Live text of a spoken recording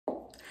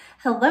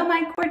Hello,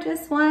 my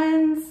gorgeous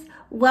ones.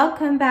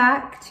 Welcome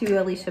back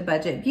to Alicia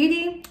Budget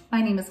Beauty. My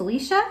name is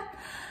Alicia.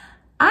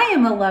 I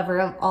am a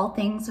lover of all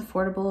things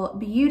affordable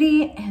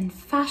beauty and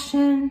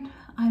fashion.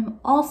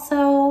 I'm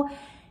also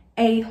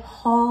a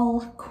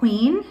haul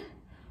queen,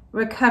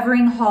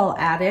 recovering haul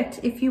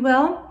addict, if you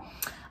will.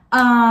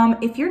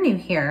 If you're new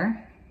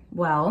here,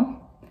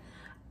 well,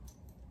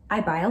 I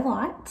buy a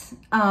lot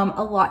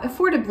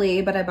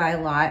affordably, but I buy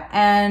a lot.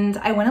 And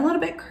I went a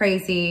little bit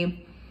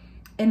crazy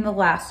in the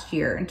last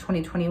year, in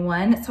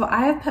 2021. So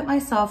I have put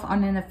myself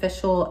on an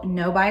official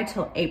no buy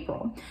till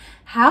April.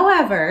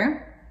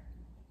 However,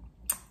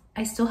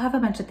 I still have a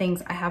bunch of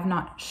things I have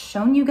not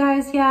shown you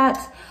guys yet,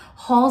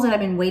 hauls that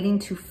I've been waiting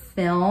to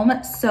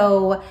film.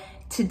 So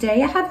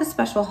today I have a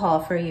special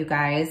haul for you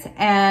guys,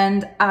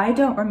 and I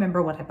don't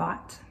remember what I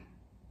bought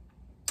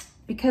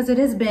because it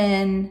has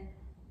been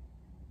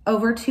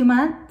over 2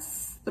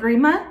 months, 3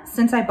 months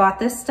since I bought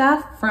this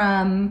stuff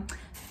from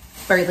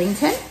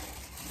Burlington.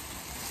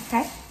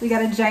 Okay, we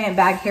got a giant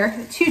bag here,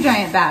 2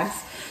 giant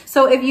bags.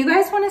 So if you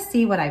guys want to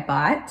see what I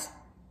bought,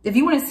 if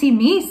you want to see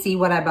me see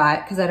what I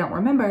bought, because I don't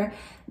remember,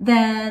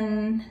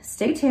 then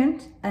stay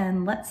tuned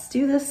and let's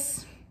do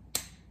this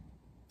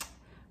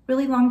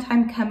really long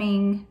time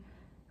coming,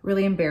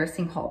 really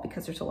embarrassing haul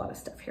because there's a lot of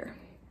stuff here.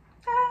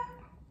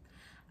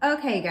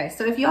 Okay, guys,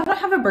 so if y'all don't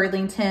have a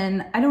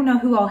Burlington, I don't know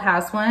who all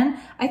has one.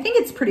 I think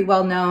it's pretty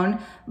well known,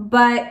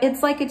 but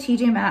it's like a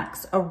TJ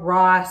Maxx, a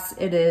Ross.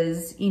 It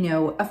is, you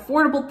know,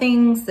 affordable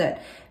things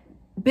that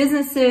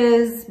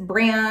businesses,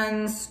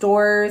 brands,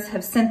 stores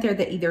have sent there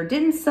that either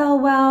didn't sell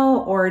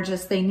well or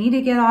just they need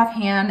to get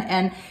offhand.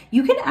 And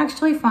you can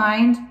actually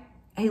find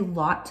a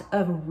lot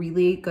of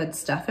really good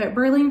stuff at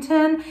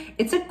Burlington.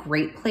 It's a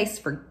great place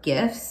for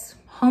gifts,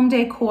 home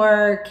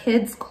decor,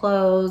 kids'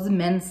 clothes,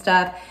 men's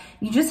stuff.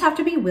 You just have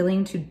to be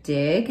willing to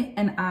dig,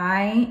 and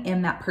I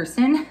am that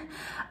person.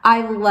 I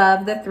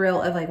love the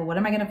thrill of like, what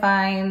am I gonna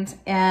find?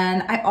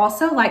 And I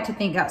also like to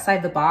think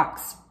outside the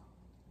box,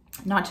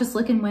 not just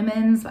look in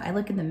women's, but I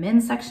look in the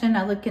men's section.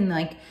 I look in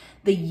like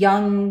the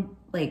young,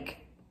 like,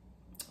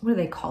 what do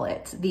they call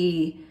it?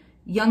 The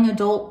young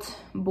adult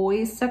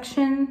boys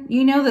section,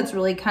 you know, that's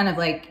really kind of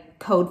like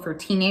code for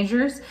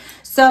teenagers.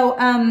 So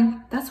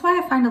that's why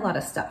I find a lot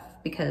of stuff,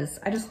 because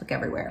I just look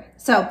everywhere.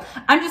 So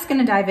I'm just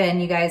gonna dive in,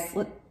 you guys.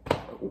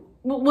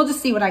 We'll just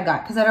see what I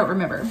got because I don't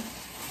remember.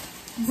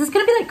 This is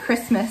gonna be like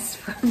Christmas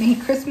for me,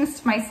 Christmas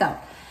to myself.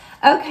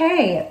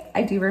 Okay,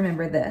 I do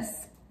remember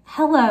this.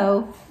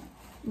 Hello,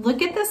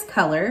 look at this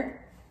color.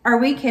 Are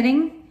we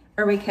kidding?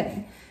 Are we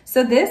kidding?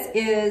 So this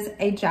is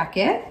a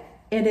jacket.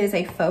 It is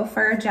a faux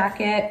fur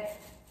jacket.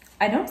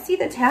 I don't see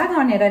the tag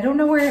on it. I don't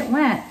know where it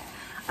went.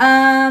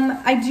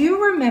 I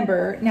do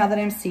remember, now that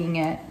I'm seeing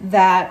it,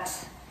 that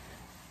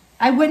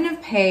I wouldn't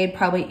have paid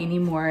probably any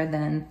more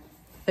than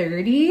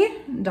 $30.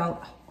 Oh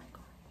my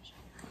gosh.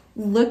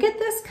 Look at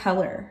this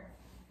color.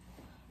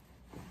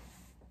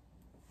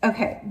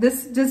 Okay,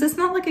 does this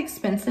not look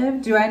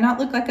expensive? Do I not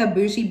look like a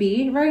bougie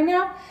bee right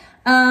now?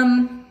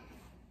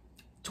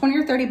 20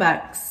 or 30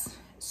 bucks.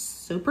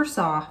 Super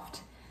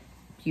soft,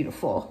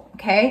 beautiful,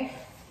 okay?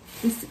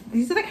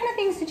 These are the kind of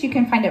things that you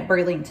can find at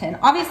Burlington.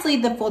 Obviously,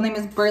 the full name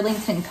is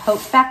Burlington Coat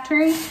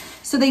Factory,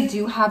 so they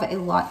do have a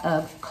lot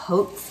of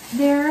coats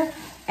there,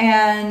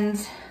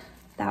 and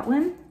that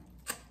one,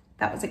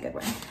 that was a good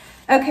one.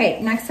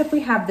 Okay, next up we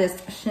have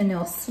this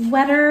Chanel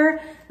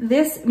sweater.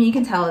 This, I mean, you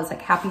can tell it's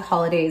like happy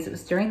holidays. It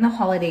was during the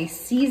holiday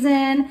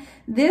season.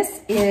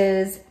 This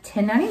is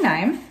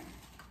 $10.99,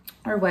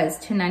 or was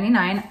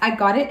 $10.99. I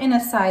got it in a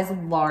size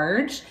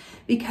large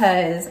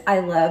because I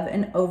love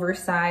an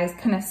oversized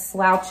kind of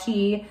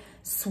slouchy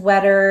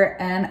sweater,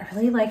 and I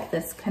really like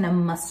this kind of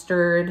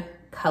mustard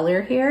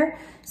color here.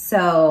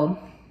 So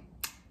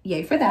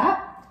yay for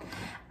that.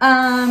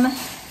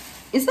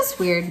 Is this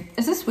weird?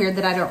 Is this weird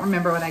that I don't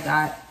remember what I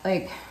got?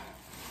 Like,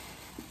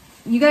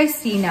 you guys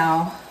see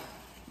now,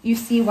 you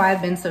see why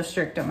I've been so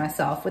strict on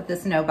myself with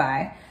this no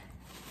buy.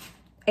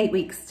 8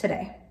 weeks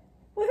today.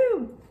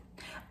 Woohoo!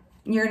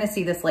 You're gonna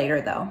see this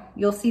later though.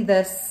 You'll see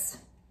this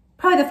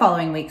probably the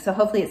following week, so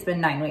hopefully it's been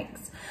 9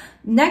 weeks.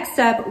 Next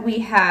up, we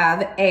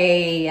have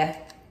a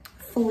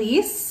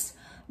fleece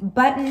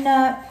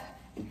button-up,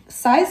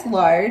 size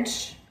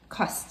large,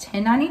 costs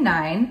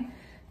 $10.99.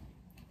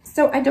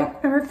 So I don't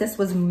remember if this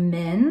was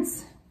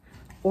men's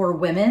or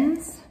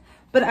women's,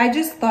 but I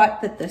just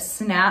thought that the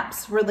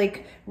snaps were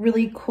like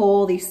really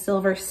cool. These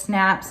silver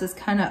snaps, this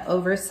kind of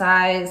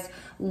oversized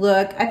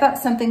look. I thought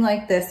something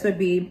like this would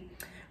be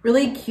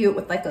really cute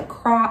with like a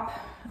crop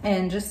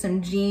and just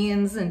some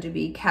jeans, and to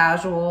be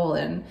casual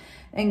and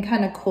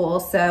kind of cool.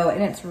 So,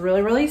 and it's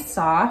really, really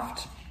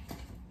soft.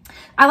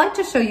 I like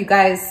to show you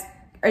guys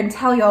and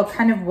tell y'all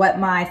kind of what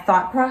my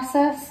thought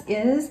process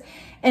is.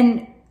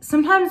 And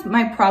sometimes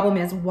my problem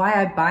is why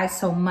I buy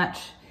so much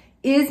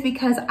is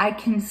because I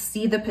can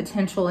see the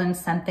potential in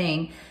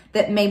something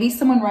that maybe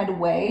someone right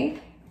away,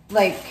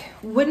 like,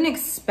 wouldn't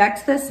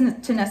expect this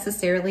to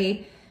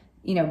necessarily,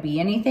 you know, be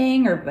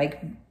anything or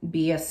like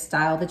be a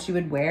style that you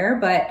would wear.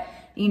 But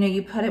you know,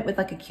 you put it with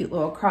like a cute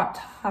little crop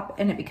top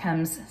and it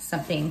becomes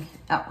something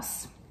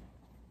else.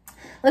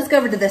 Let's go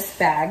over to this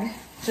bag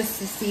just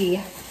to see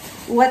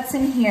what's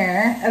in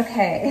here.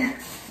 Okay.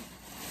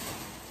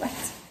 What?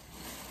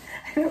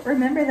 I don't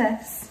remember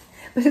this,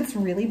 but it's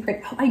really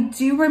pretty. Oh, I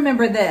do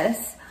remember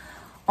this.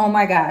 Oh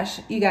my gosh,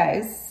 you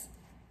guys.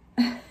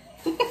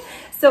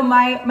 So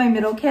my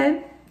middle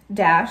kid,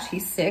 Dash,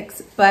 he's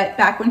 6, but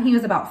back when he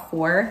was about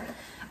 4,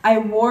 I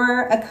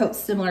wore a coat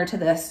similar to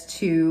this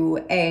to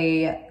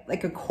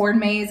like a corn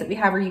maze that we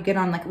have where you get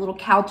on like a little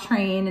cow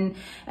train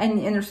and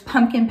there's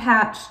pumpkin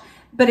patch,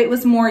 but it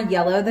was more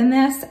yellow than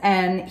this,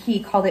 and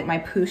he called it my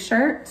Pooh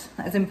shirt,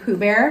 as in Pooh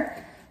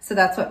Bear. So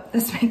that's what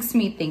this makes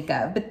me think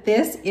of. But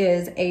this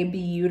is a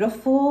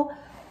beautiful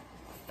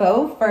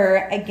faux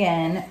fur,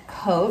 again,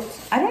 coat.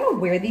 I don't know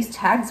where these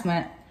tags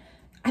went.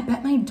 I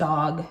bet my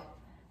dog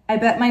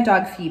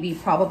Phoebe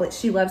probably,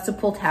 she loves to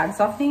pull tags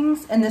off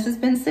things, and this has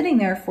been sitting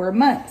there for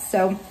months.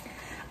 So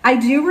I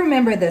do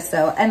remember this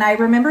though, and I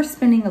remember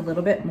spending a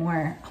little bit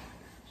more.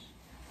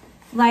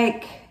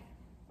 Like,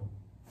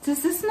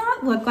 does this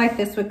not look like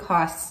this would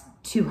cost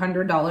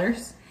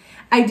 $200?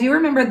 I do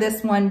remember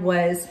this one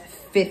was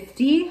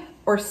 $50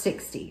 or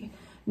 $60,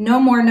 no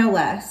more, no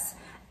less.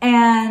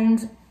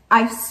 And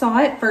I saw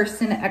it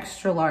first in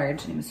extra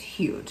large, and it was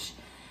huge.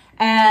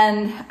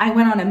 And I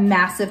went on a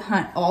massive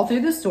hunt all through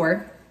the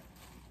store.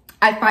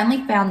 I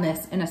finally found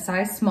this in a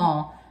size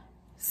small,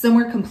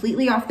 somewhere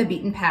completely off the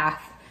beaten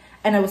path.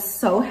 And I was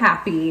so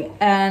happy.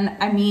 And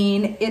I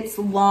mean, it's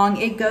long,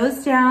 it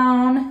goes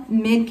down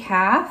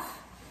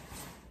mid-calf.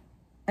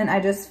 And I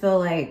just feel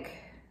like,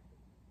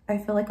 I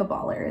feel like a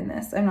baller in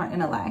this, I'm not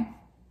gonna lie.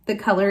 The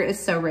color is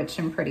so rich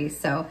and pretty.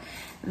 So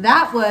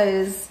that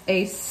was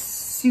a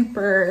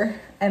super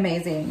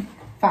amazing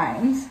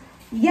find.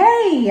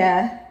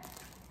 Yay!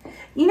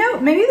 You know,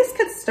 maybe this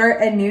could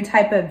start a new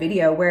type of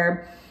video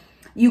where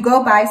you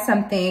go buy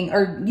something,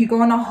 or you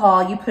go in a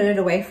haul, you put it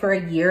away for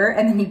a year,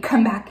 and then you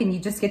come back and you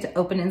just get to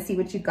open and see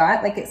what you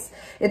got. Like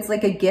it's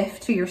like a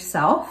gift to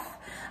yourself.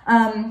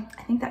 I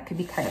think that could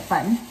be kind of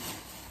fun.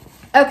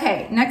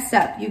 Okay, next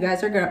up, you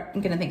guys are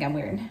gonna think I'm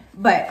weird,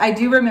 but I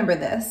do remember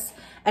this,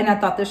 and I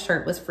thought this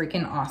shirt was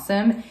freaking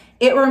awesome.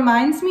 It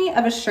reminds me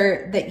of a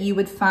shirt that you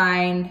would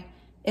find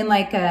in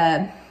like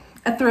a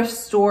thrift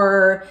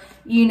store,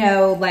 you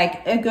know,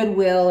 like a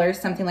Goodwill or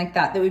something like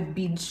that, that would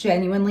be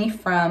genuinely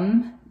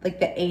from like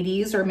the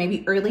 80s or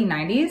maybe early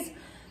 90s.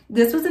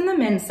 This was in the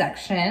men's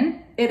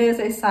section. It is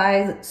a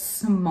size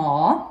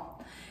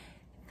small.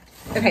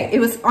 Okay, it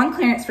was on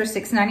clearance for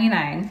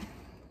 $6.99.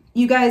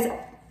 You guys,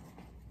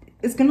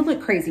 it's gonna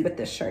look crazy with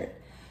this shirt.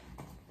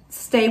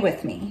 Stay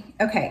with me.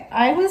 Okay,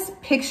 I was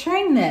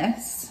picturing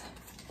this,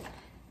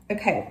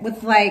 okay,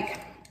 with like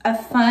a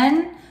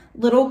fun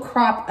little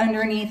crop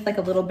underneath, like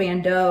a little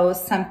bandeau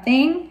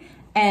something,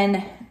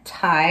 and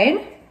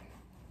tied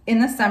in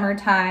the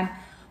summertime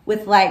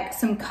with like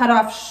some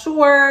cutoff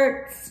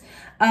shorts,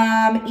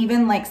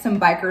 even like some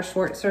biker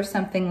shorts or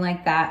something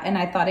like that. And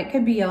I thought it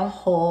could be a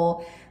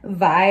whole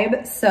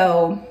vibe.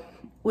 So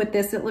with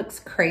this, it looks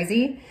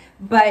crazy,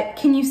 but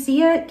can you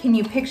see it? Can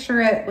you picture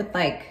it with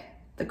like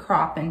the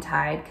crop and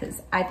tied?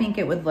 Because I think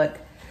it would look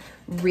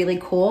really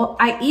cool.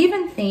 I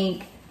even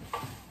think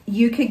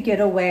you could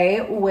get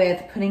away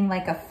with putting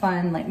like a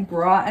fun like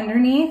bra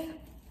underneath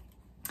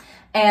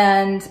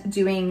and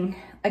doing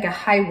like a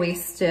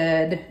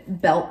high-waisted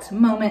belt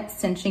moment,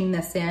 cinching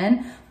this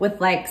in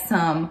with like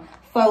some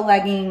faux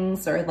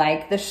leggings or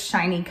like the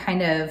shiny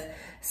kind of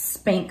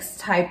Spanx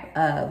type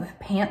of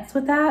pants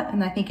with that.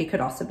 And I think it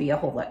could also be a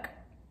whole look.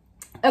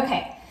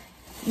 Okay,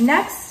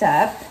 next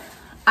up,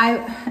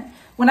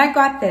 when I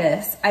got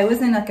this, I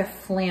was in like a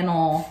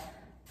flannel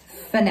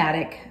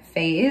fanatic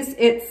phase.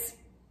 It's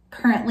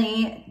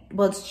currently,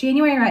 well, it's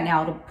January right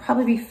now. It'll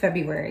probably be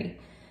February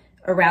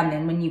around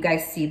then when you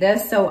guys see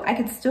this. So I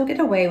could still get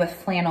away with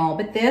flannel,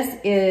 but this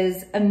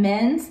is a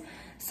men's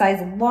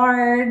size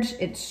large.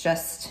 It's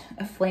just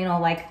a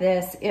flannel like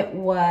this. It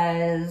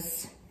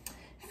was,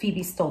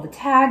 Phoebe stole the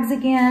tags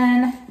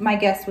again. My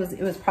guess was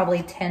it was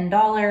probably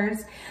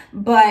 $10,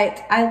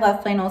 but I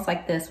love flannels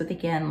like this with,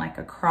 again, like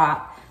a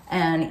crop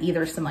and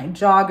either some like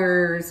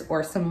joggers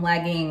or some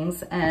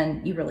leggings,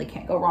 and you really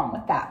can't go wrong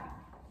with that.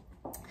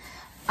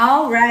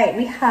 All right,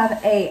 we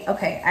have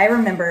okay, I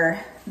remember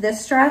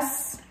this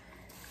dress.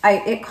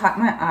 It caught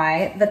my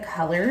eye, the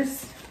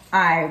colors,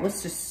 I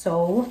was just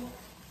so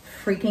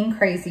freaking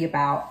crazy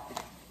about.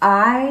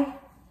 I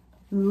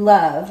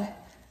love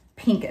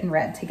pink and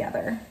red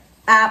together.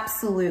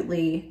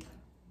 Absolutely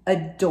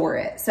adore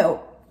it.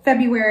 So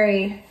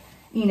February,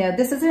 you know,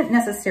 this isn't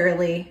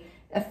necessarily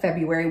a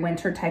February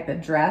winter type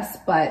of dress,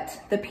 but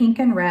the pink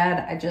and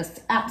red, I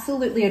just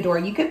absolutely adore.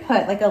 You could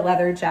put like a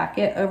leather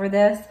jacket over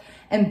this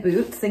and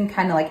boots and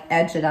kind of like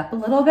edge it up a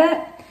little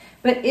bit.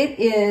 But it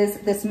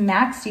is this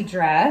maxi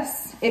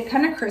dress. It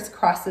kind of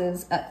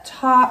crisscrosses up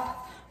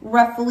top,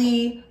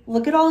 roughly.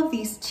 Look at all of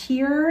these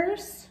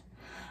tiers.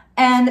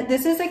 And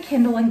this is a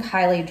Kendall and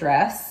Kylie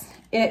dress.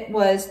 It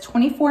was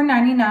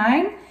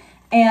 $24.99,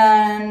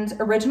 and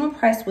original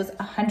price was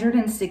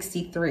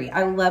 $163.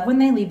 I love when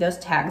they leave those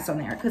tags on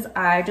there because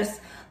I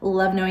just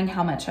love knowing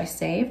how much I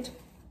saved.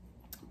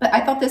 But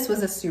I thought this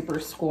was a super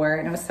score,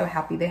 and I was so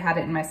happy they had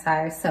it in my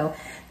size. So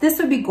this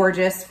would be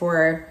gorgeous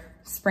for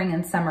spring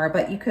and summer,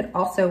 but you could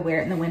also wear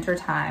it in the winter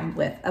time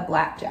with a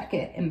black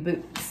jacket and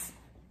boots.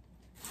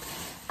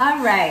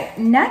 All right,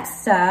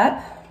 next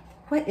up,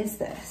 what is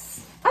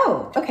this?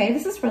 Oh, okay,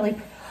 this is really,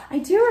 I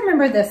do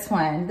remember this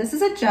one. This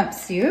is a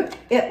jumpsuit.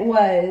 It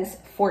was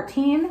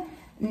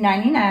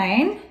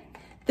 $14.99.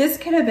 This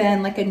could have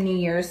been like a New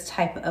Year's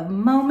type of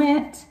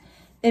moment.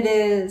 It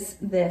is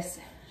this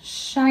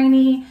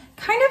shiny,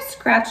 kind of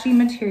scratchy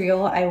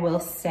material, I will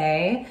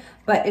say,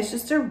 but it's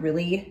just a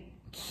really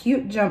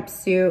cute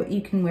jumpsuit.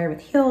 You can wear with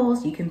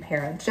heels, you can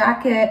pair a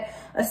jacket,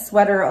 a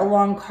sweater, a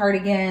long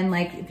cardigan.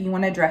 Like if you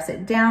want to dress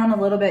it down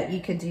a little bit,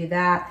 you could do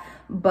that.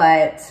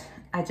 But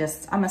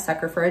I'm a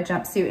sucker for a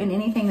jumpsuit and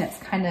anything that's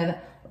kind of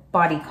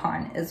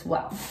bodycon as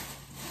well.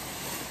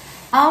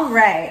 All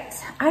right,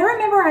 I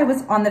remember I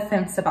was on the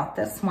fence about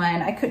this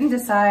one. I couldn't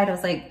decide. I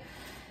was like,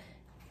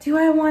 do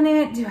I want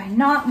it? Do I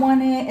not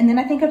want it? And then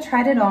I think I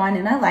tried it on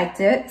and I liked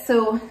it.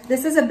 So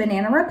this is a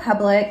Banana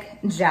Republic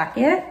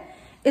jacket.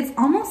 It's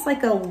almost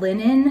like a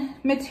linen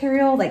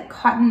material, like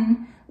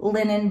cotton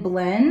linen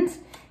blend.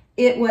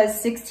 It was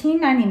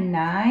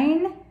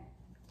 $16.99.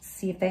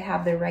 See if they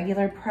have the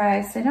regular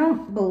price. I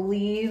don't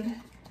believe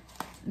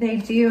they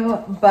do,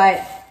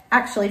 but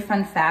actually,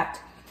 fun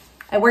fact,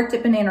 I worked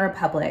at Banana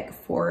Republic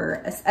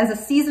as a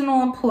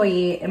seasonal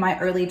employee in my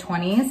early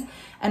 20s,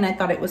 and I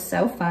thought it was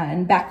so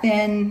fun. Back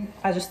then,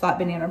 I just thought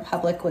Banana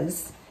Republic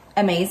was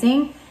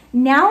amazing.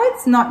 Now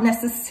it's not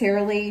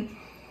necessarily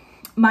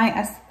my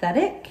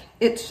aesthetic.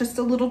 It's just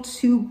a little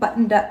too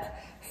buttoned up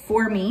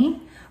for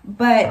me,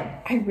 but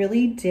I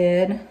really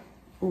did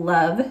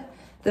love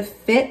the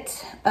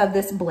fit of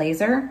this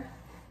blazer.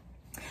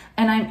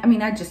 And I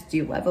mean, I just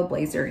do love a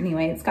blazer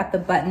anyway. It's got the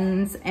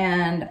buttons,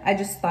 and I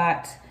just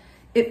thought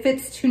it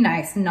fits too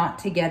nice not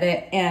to get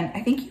it. And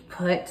I think you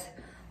put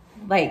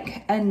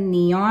like a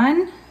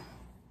neon,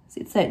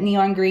 it's that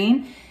neon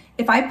green.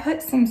 If I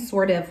put some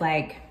sort of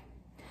like,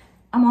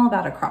 I'm all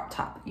about a crop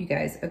top, you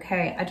guys,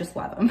 okay? I just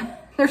love them.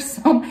 I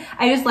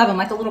just love them,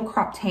 like a little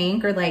crop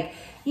tank, or like,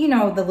 you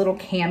know, the little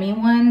cami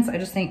ones. I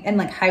just think, and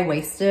like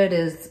high-waisted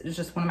is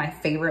just one of my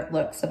favorite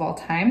looks of all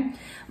time.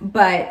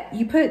 But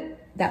you put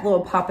that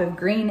little pop of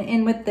green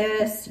in with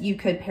this. You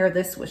could pair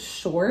this with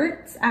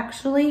shorts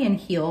actually and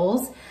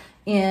heels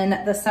in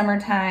the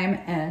summertime,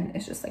 and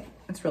it's just like,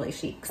 it's really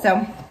chic.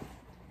 So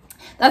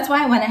that's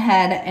why I went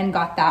ahead and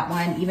got that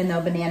one, even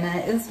though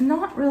banana is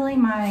not really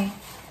my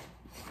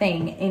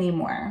thing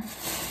anymore.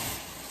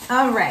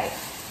 All right,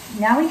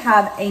 now we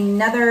have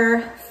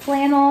another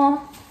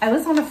flannel. I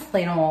was on a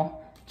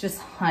flannel just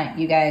hunt,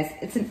 you guys.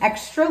 It's an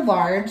extra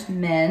large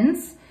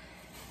men's.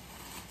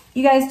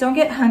 You guys, don't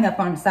get hung up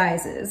on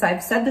sizes.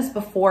 I've said this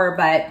before,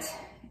 but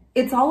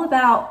it's all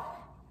about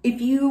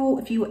if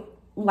you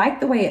like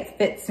the way it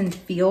fits and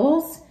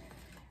feels,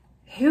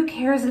 who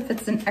cares if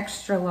it's an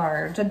extra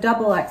large, a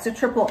double X, a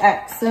triple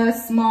X, a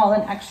small,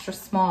 an extra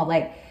small.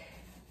 Like,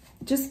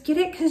 just get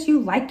it because you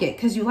like it,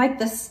 because you like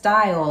the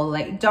style.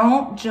 Like,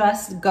 don't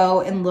just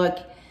go and look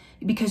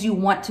because you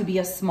want to be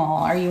a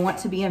small or you want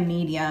to be a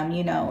medium,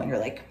 you know, and you're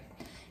like,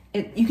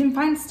 you can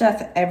find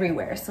stuff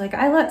everywhere. So like,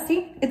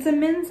 see, it's a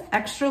men's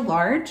extra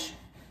large.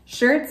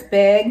 Sure, it's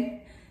big.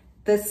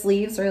 The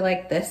sleeves are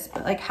like this,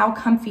 but like how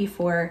comfy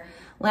for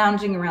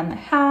lounging around the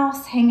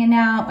house, hanging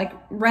out, like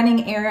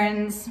running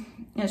errands.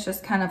 It's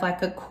just kind of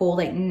like a cool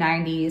like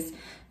 90s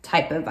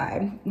type of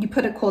vibe. You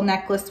put a cool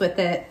necklace with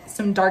it,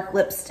 some dark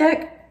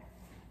lipstick,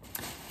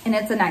 and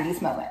it's a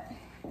 90s moment.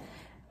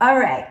 All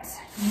right,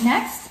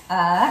 next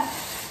up,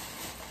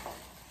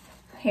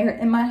 here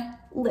in my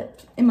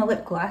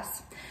lip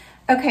gloss.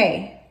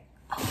 Okay,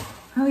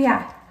 oh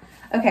yeah.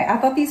 Okay, I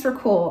thought these were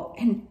cool,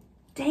 and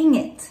dang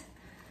it.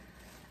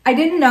 I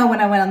didn't know when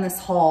I went on this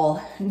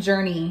haul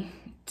journey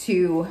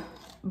to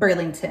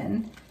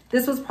Burlington.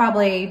 This was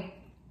probably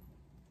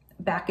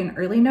back in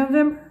early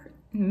November,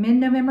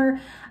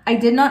 mid-November. I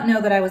did not know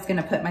that I was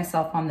gonna put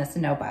myself on this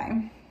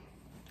no-buy.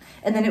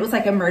 And then it was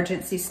like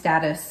emergency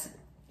status,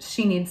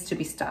 she needs to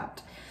be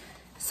stopped.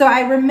 So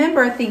I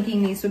remember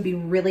thinking these would be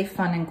really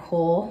fun and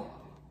cool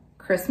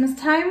Christmas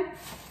time.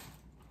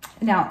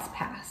 Now it's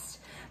past,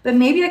 but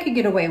maybe I could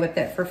get away with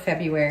it for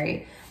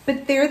February.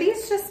 But they're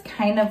these just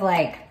kind of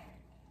like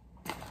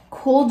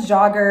cool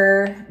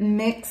jogger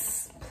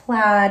mix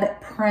plaid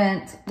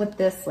print with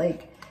this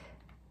like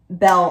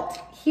belt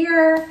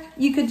here.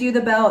 You could do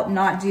the belt,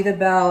 not do the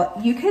belt.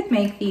 You could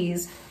make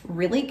these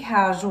really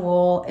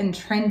casual and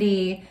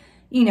trendy.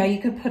 You know,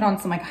 you could put on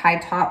some like high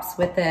tops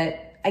with it.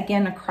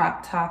 Again, a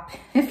crop top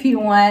if you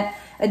want,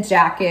 a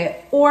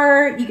jacket,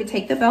 or you could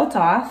take the belt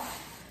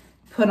off,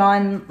 put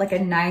on like a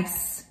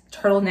nice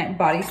turtleneck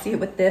bodysuit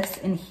with this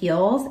and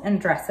heels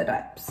and dress it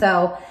up.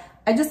 So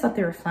I just thought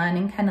they were fun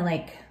and kind of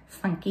like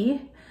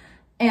funky.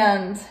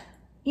 And,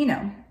 you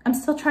know, I'm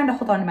still trying to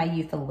hold on to my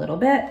youth a little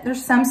bit.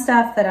 There's some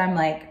stuff that I'm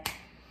like,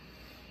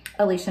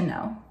 Alicia,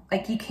 no.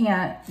 Like you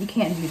can't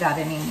do that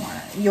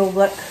anymore. You'll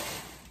look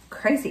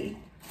crazy.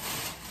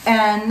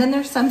 And then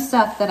there's some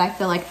stuff that I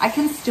feel like I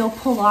can still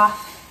pull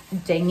off.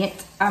 Dang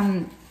it.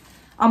 I'm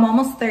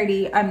almost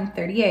 30. I'm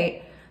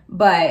 38,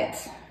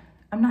 but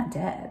I'm not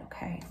dead,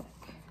 okay? Like,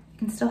 you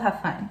can still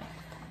have fun.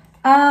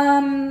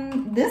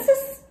 This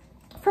is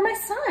for my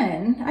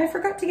son. I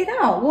forgot to get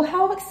out. Well,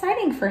 how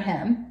exciting for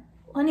him.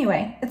 Well,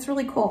 anyway, it's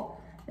really cool.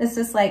 It's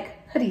just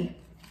like hoodie,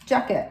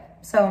 jacket.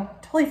 So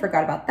totally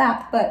forgot about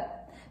that,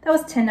 but that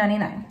was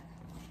 $10.99.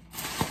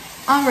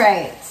 All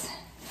right,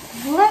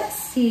 let's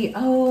see.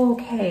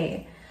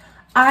 Okay,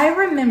 I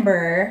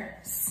remember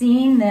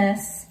seeing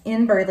this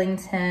in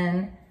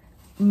Burlington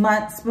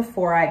months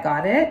before I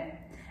got it,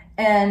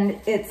 and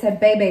it's a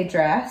Bebe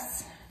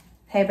dress.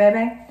 Hey,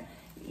 Bebe.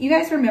 You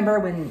guys remember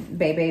when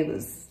Bebe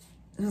was,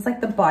 it was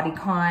like the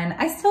bodycon.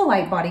 I still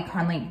like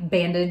bodycon, like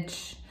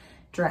bandage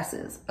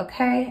dresses,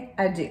 okay?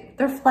 I do.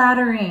 They're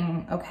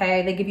flattering,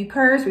 okay? They give you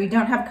curves where you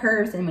don't have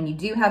curves, and when you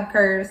do have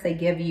curves, they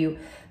give you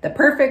the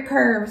perfect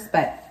curves.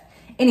 But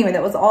anyway,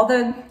 that was all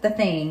the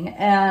thing.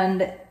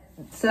 And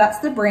so that's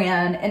the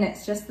brand, and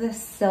it's just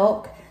this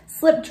silk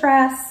slip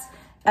dress.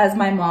 As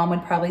my mom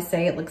would probably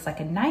say, it looks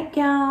like a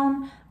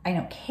nightgown. I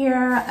don't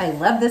care. I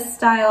love this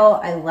style.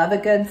 I love a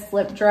good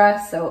slip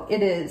dress. So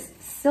it is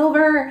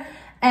silver,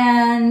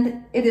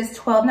 and it is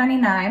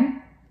 $12.99.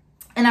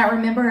 And I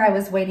remember I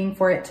was waiting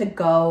for it to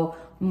go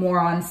more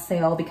on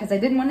sale because I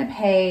didn't want to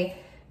pay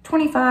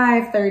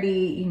 $25,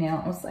 $30, you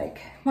know. I was like,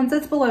 once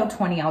it's below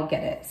 20, I'll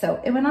get it. So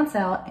it went on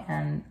sale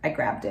and I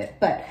grabbed it.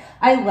 But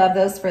I love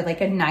those for like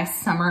a nice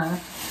summer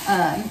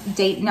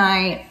date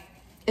night.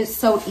 It's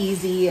so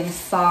easy and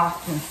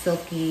soft and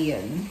silky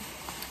and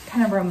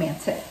kind of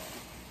romantic.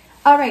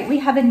 All right, we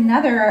have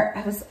another,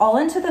 I was all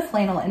into the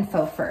flannel and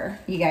faux fur,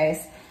 you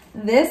guys.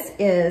 This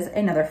is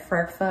another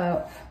faux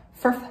fur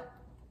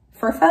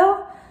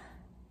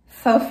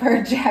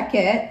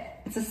jacket.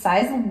 It's a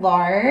size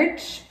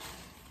large,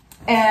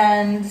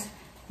 and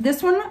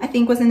this one I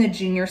think was in the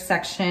junior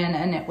section,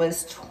 and it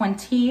was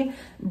 $20.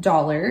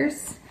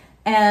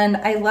 And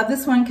I love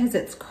this one because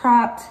it's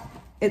cropped.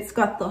 It's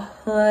got the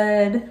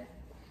hood,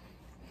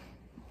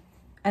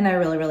 and I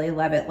really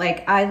love it.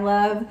 Like I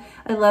love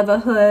a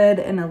hood,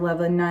 and I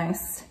love a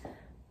nice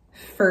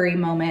furry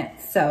moment.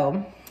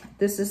 So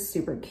this is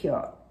super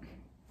cute.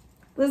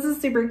 This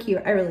is super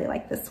cute. I really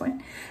like this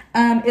one.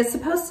 It's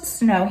supposed to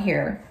snow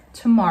here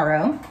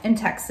tomorrow in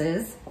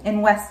Texas,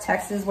 in West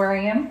Texas where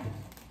I am.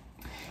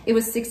 It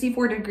was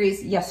 64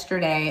 degrees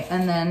yesterday,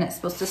 and then it's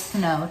supposed to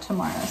snow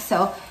tomorrow.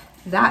 So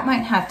that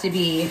might have to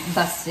be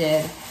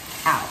busted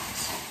out.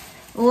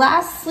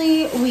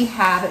 Lastly, we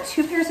have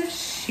 2 pairs of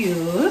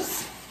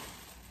shoes.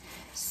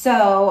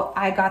 So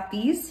I got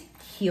these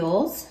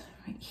heels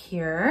right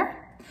here.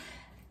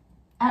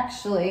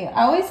 Actually,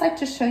 I always like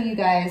to show you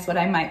guys what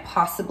I might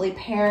possibly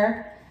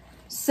pair.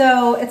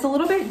 So it's a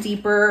little bit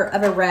deeper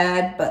of a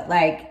red, but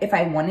like if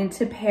I wanted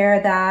to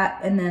pair that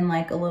and then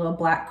like a little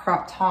black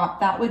crop top,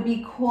 that would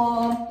be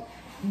cool.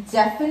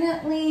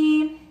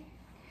 Definitely,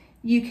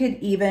 you could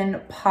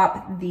even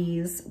pop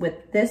these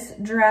with this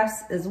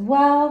dress as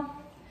well.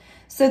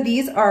 So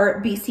these are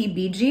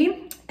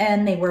BCBG,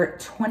 and they were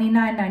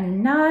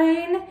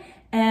 $29.99,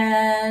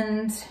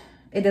 and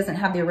it doesn't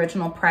have the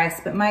original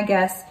price, but my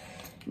guess,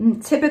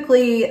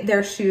 typically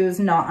their shoes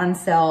not on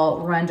sale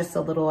run just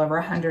a little over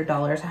 $100,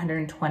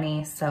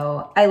 $120.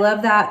 So I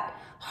love that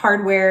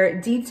hardware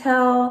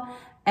detail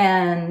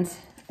and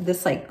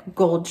this like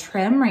gold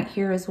trim right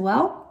here as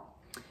well.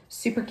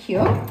 Super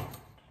cute.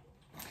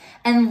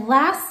 And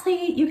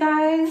lastly, you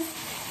guys,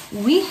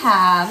 we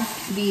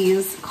have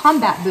these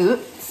combat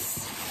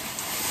boots,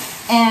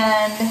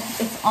 and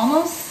it's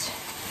almost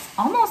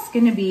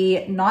gonna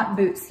be not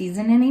boot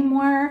season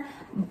anymore,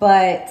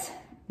 but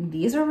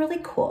these are really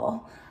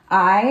cool.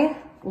 I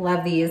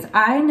love these.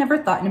 I never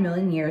thought in a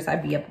million years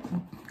I'd be a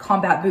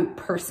combat boot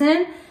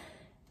person.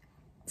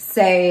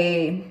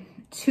 Say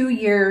 2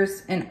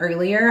 years and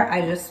earlier,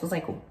 I just was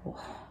like,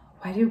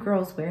 why do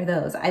girls wear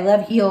those? I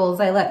love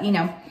heels. I love, you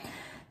know,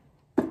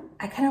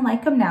 I kind of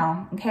like them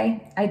now,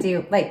 okay? I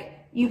do. Like,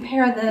 you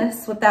pair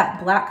this with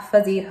that black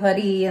fuzzy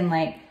hoodie and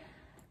like,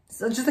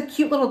 so just a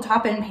cute little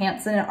top and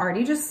pants, and it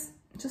already just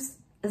is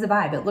a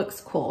vibe. It looks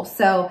cool.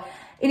 So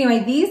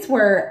anyway, these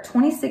were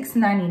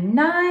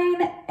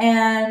 $26.99,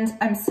 and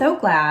I'm so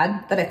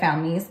glad that I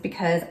found these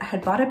because I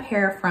had bought a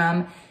pair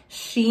from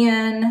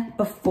Shein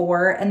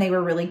before and they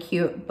were really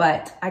cute,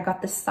 but I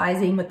got the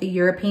sizing with the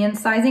European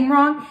sizing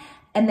wrong,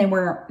 and they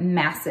were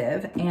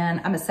massive,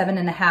 and I'm a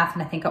 7.5,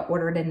 and I think I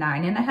ordered a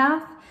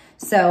 9.5.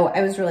 So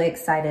I was really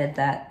excited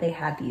that they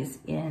had these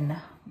in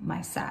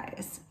my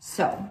size.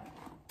 So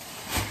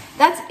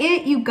that's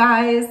it, you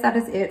guys. That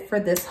is it for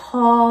this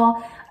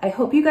haul. I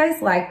hope you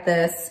guys like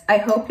this. I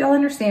hope y'all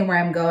understand where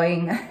I'm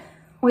going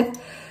with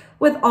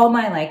all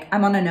my, like,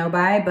 I'm on a no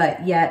buy,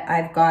 but yet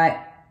I've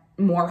got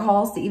more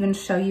hauls to even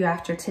show you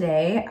after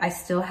today. I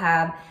still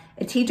have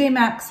a TJ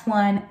Maxx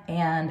one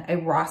and a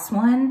Ross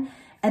one.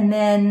 And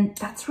then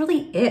that's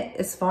really it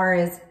as far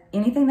as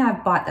anything that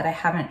I've bought that I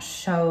haven't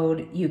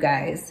showed you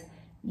guys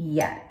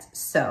yet.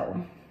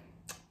 So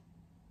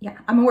yeah,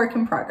 I'm a work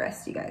in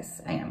progress, you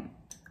guys. I am.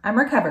 I'm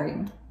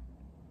recovering.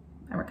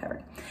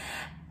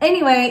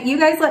 Anyway, you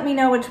guys let me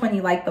know which one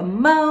you like the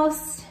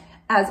most.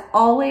 As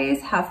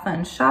always, have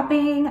fun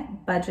shopping,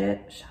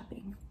 budget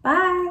shopping.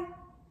 Bye.